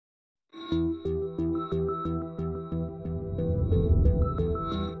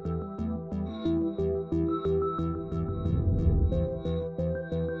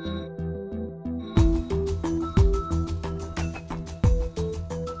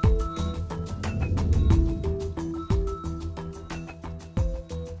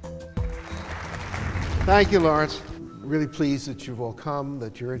Thank you, Lawrence. Really pleased that you've all come,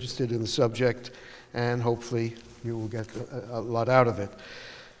 that you're interested in the subject, and hopefully you will get a lot out of it.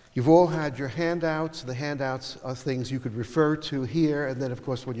 You've all had your handouts. The handouts are things you could refer to here, and then, of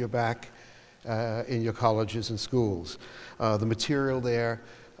course, when you're back in your colleges and schools. The material there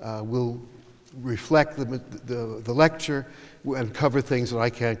will reflect the lecture and cover things that I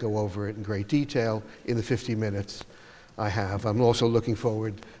can't go over it in great detail in the 50 minutes I have. I'm also looking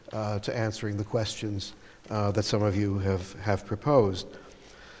forward to answering the questions that some of you have proposed.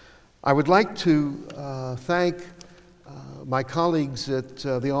 I would like to thank my colleagues at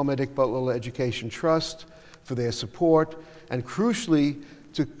the Alma-Dick Butler Education Trust for their support, and crucially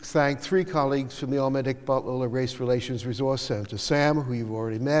to thank three colleagues from the Alma-Dick Butler Race Relations Resource Center: Sam, who you've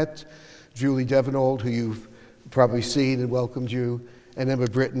already met; Julie Devenold, who you've probably seen and welcomed you; and Emma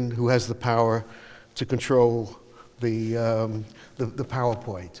Britton, who has the power to control the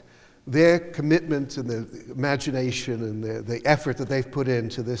PowerPoint. Their commitment and the imagination and the effort that they've put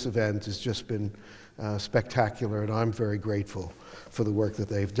into this event has just been spectacular, and I'm very grateful for the work that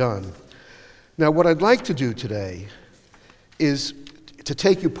they've done. Now, what I'd like to do today is to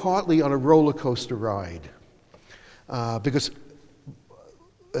take you partly on a roller coaster ride, because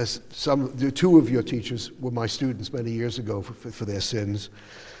as two of your teachers were my students many years ago for their sins,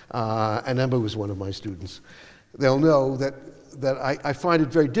 and Emma was one of my students. They'll know that I find it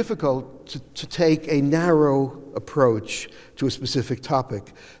very difficult to take a narrow approach to a specific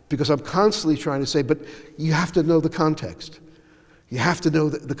topic, because I'm constantly trying to say, but you have to know the context. You have to know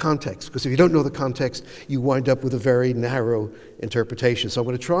the context, because if you don't know the context, you wind up with a very narrow interpretation. So I'm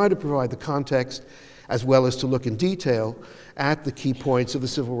going to try to provide the context, as well as to look in detail at the key points of the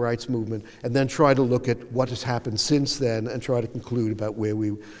civil rights movement, and then try to look at what has happened since then and try to conclude about where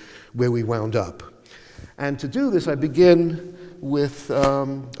we wound up. And to do this, I begin with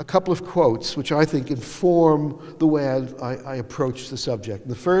a couple of quotes which I think inform the way I approach the subject.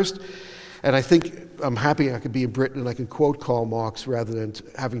 And the first, and I think I'm happy I could be in Britain and I can quote Karl Marx rather than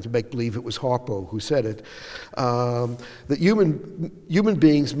having to make believe it was Harpo who said it, that human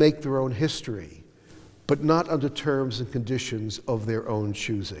beings make their own history, but not under terms and conditions of their own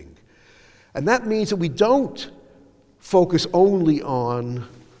choosing. And that means that we don't focus only on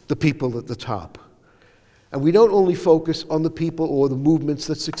the people at the top. And we don't only focus on the people or the movements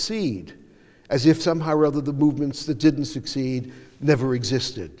that succeed, as if somehow or other the movements that didn't succeed never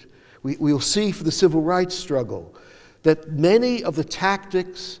existed. We'll see for the civil rights struggle that many of the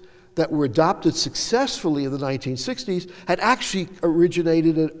tactics that were adopted successfully in the 1960s had actually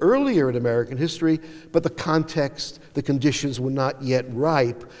originated earlier in American history, but the context, the conditions were not yet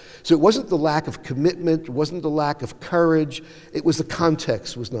ripe. So it wasn't the lack of commitment, it wasn't the lack of courage, it was the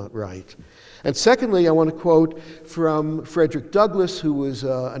context was not right. And secondly, I want to quote from Frederick Douglass, who was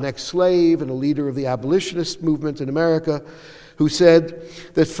an ex-slave and a leader of the abolitionist movement in America, who said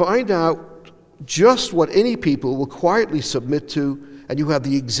that find out just what any people will quietly submit to, and you have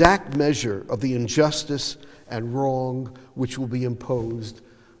the exact measure of the injustice and wrong which will be imposed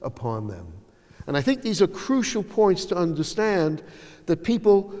upon them. And I think these are crucial points to understand, that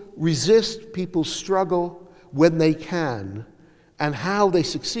people resist, people struggle when they can, and how they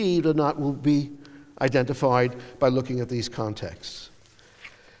succeed or not will be identified by looking at these contexts.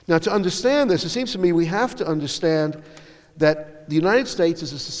 Now, to understand this, it seems to me we have to understand that the United States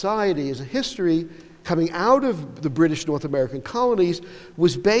as a society, as a history, coming out of the British North American colonies,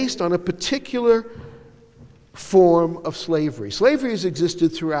 was based on a particular form of slavery. Slavery has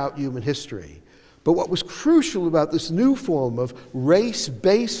existed throughout human history, but what was crucial about this new form of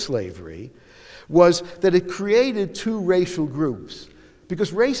race-based slavery was that it created two racial groups,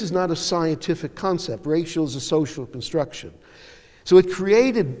 because race is not a scientific concept. Racial is a social construction. So it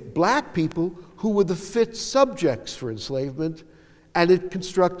created black people who were the fit subjects for enslavement, and it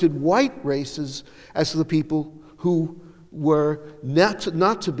constructed white races as the people who were not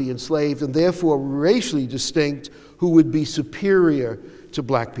to be enslaved, and therefore racially distinct, who would be superior to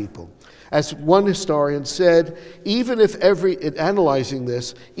black people. As one historian said, in analyzing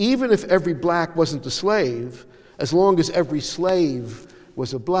this, even if every black wasn't a slave, as long as every slave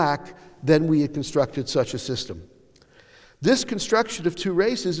was a black, then we had constructed such a system. This construction of two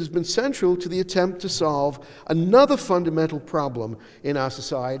races has been central to the attempt to solve another fundamental problem in our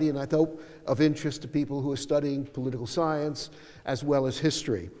society, and I hope of interest to people who are studying political science as well as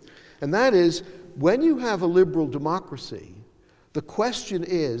history. And that is, when you have a liberal democracy, the question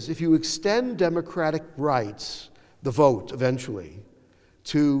is, if you extend democratic rights, the vote eventually,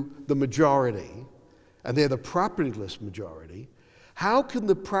 to the majority, and they're the propertyless majority, how can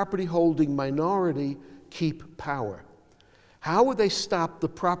the property-holding minority keep power? How would they stop the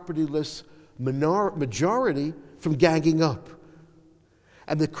propertyless majority from ganging up.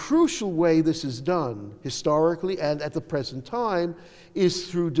 And the crucial way this is done, historically and at the present time, is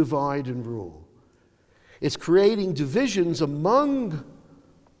through divide and rule. It's creating divisions among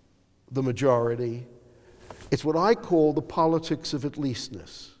the majority. It's what I call the politics of at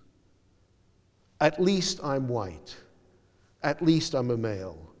leastness. At least I'm white. At least I'm a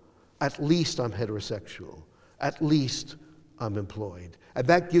male. At least I'm heterosexual. At least I'm employed. And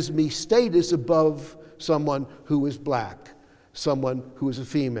that gives me status above someone who is black, someone who is a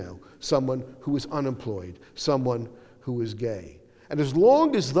female, someone who is unemployed, someone who is gay. And as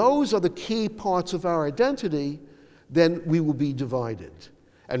long as those are the key parts of our identity, then we will be divided.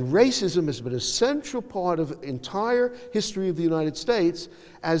 And racism has been a central part of the entire history of the United States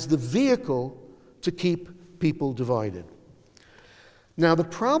as the vehicle to keep people divided. Now, the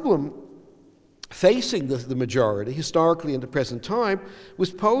problem facing the majority, historically and at the present time,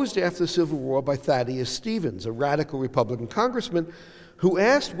 was posed after the Civil War by Thaddeus Stevens, a radical Republican congressman, who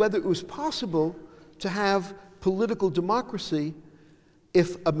asked whether it was possible to have political democracy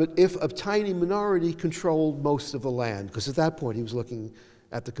if a tiny minority controlled most of the land, because at that point he was looking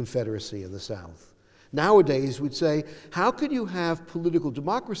at the Confederacy in the South. Nowadays, we'd say, how could you have political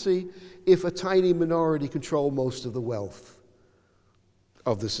democracy if a tiny minority controlled most of the wealth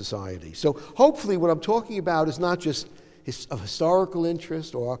of the society? So hopefully what I'm talking about is not just of historical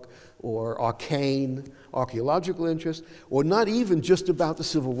interest or arcane archaeological interest, or not even just about the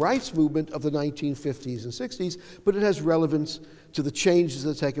civil rights movement of the 1950s and 60s, but it has relevance to the changes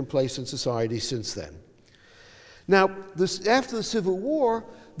that have taken place in society since then. Now, after the Civil War,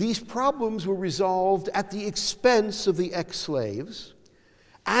 these problems were resolved at the expense of the ex-slaves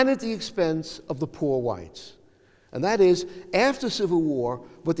and at the expense of the poor whites. And that is, after the Civil War,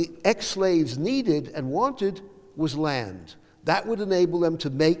 what the ex-slaves needed and wanted was land. That would enable them to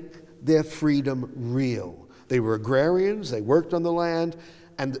make their freedom real. They were agrarians, they worked on the land,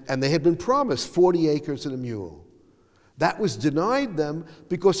 and they had been promised 40 acres and a mule. That was denied them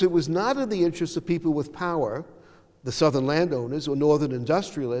because it was not in the interest of people with power, the southern landowners or northern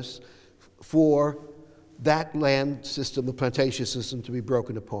industrialists, for that land system, the plantation system, to be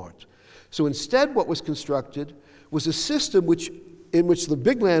broken apart. So instead what was constructed was a system in which the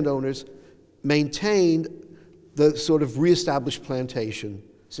big landowners maintained the sort of reestablished plantation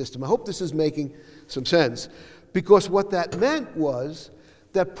system. I hope this is making some sense, because what that meant was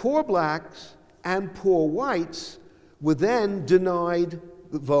that poor blacks and poor whites were then denied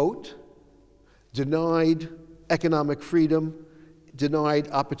the vote, denied economic freedom, denied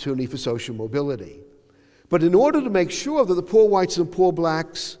opportunity for social mobility. But in order to make sure that the poor whites and poor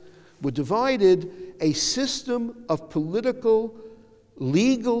blacks were divided, a system of political,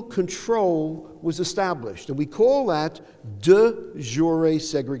 legal control was established. And we call that de jure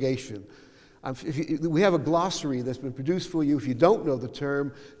segregation. We have a glossary that's been produced for you. If you don't know the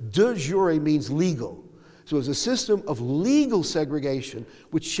term, de jure means legal. So it was a system of legal segregation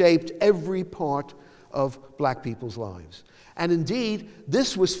which shaped every part of black people's lives. And indeed,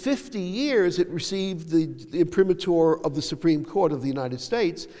 this was 50 years it received the imprimatur of the Supreme Court of the United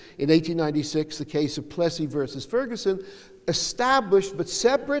States. In 1896, the case of Plessy versus Ferguson, established but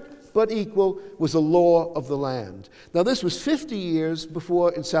separate but equal, was a law of the land. Now, this was 50 years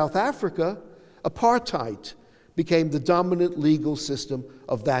before, in South Africa, apartheid became the dominant legal system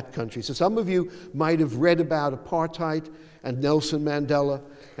of that country. So some of you might have read about apartheid and Nelson Mandela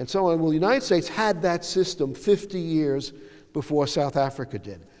and so on. Well, the United States had that system 50 years before South Africa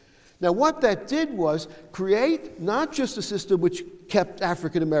did. Now, what that did was create not just a system which kept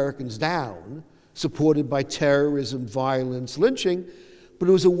African Americans down, supported by terrorism, violence, lynching, but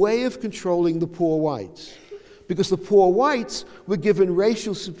it was a way of controlling the poor whites, because the poor whites were given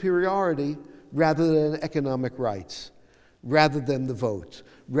racial superiority rather than economic rights, rather than the vote,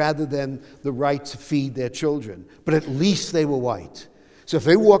 rather than the right to feed their children. But at least they were white. So if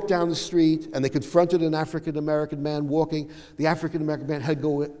they walked down the street and they confronted an African-American man walking, the African-American man had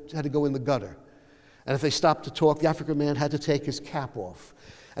to go in the gutter. And if they stopped to talk, the African man had to take his cap off.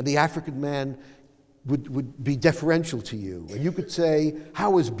 And the African man would be deferential to you. And you could say,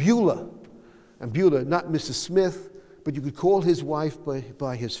 "How is Beulah?" And Beulah, not Mrs. Smith, but you could call his wife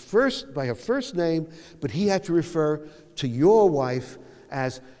by her first name, but he had to refer to your wife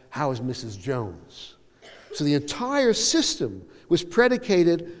as, "How is Mrs. Jones?" So the entire system was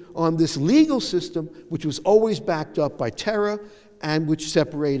predicated on this legal system, which was always backed up by terror and which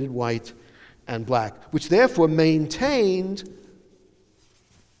separated white and black, which therefore maintained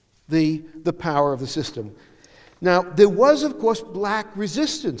the power of the system. Now, there was, of course, black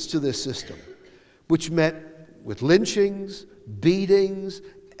resistance to this system, which met with lynchings, beatings,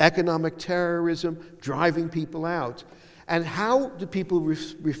 economic terrorism, driving people out. And how do people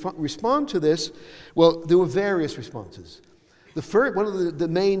respond to this? Well, there were various responses. One of the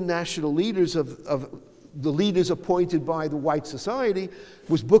main national leaders of the leaders appointed by the white society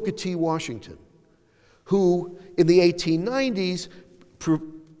was Booker T. Washington, who in the 1890s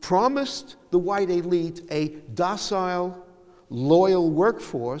promised the white elite a docile, loyal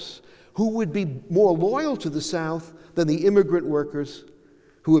workforce who would be more loyal to the South than the immigrant workers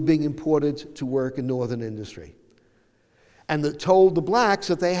who were being imported to work in northern industry. And that told the blacks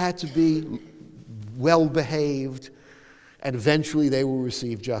that they had to be well-behaved and eventually they will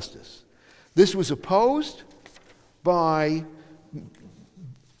receive justice. This was opposed by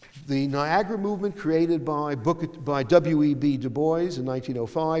the Niagara movement created by W.E.B. Du Bois in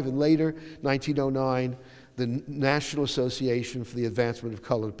 1905 and later, 1909, the National Association for the Advancement of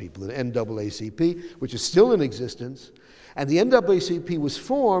Colored People, the NAACP, which is still in existence. And the NAACP was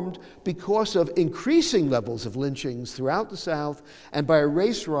formed because of increasing levels of lynchings throughout the South and by a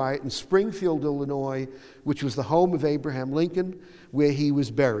race riot in Springfield, Illinois, which was the home of Abraham Lincoln, where he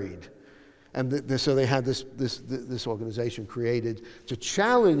was buried. And so they had this organization created to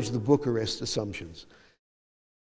challenge the Bookerist assumptions.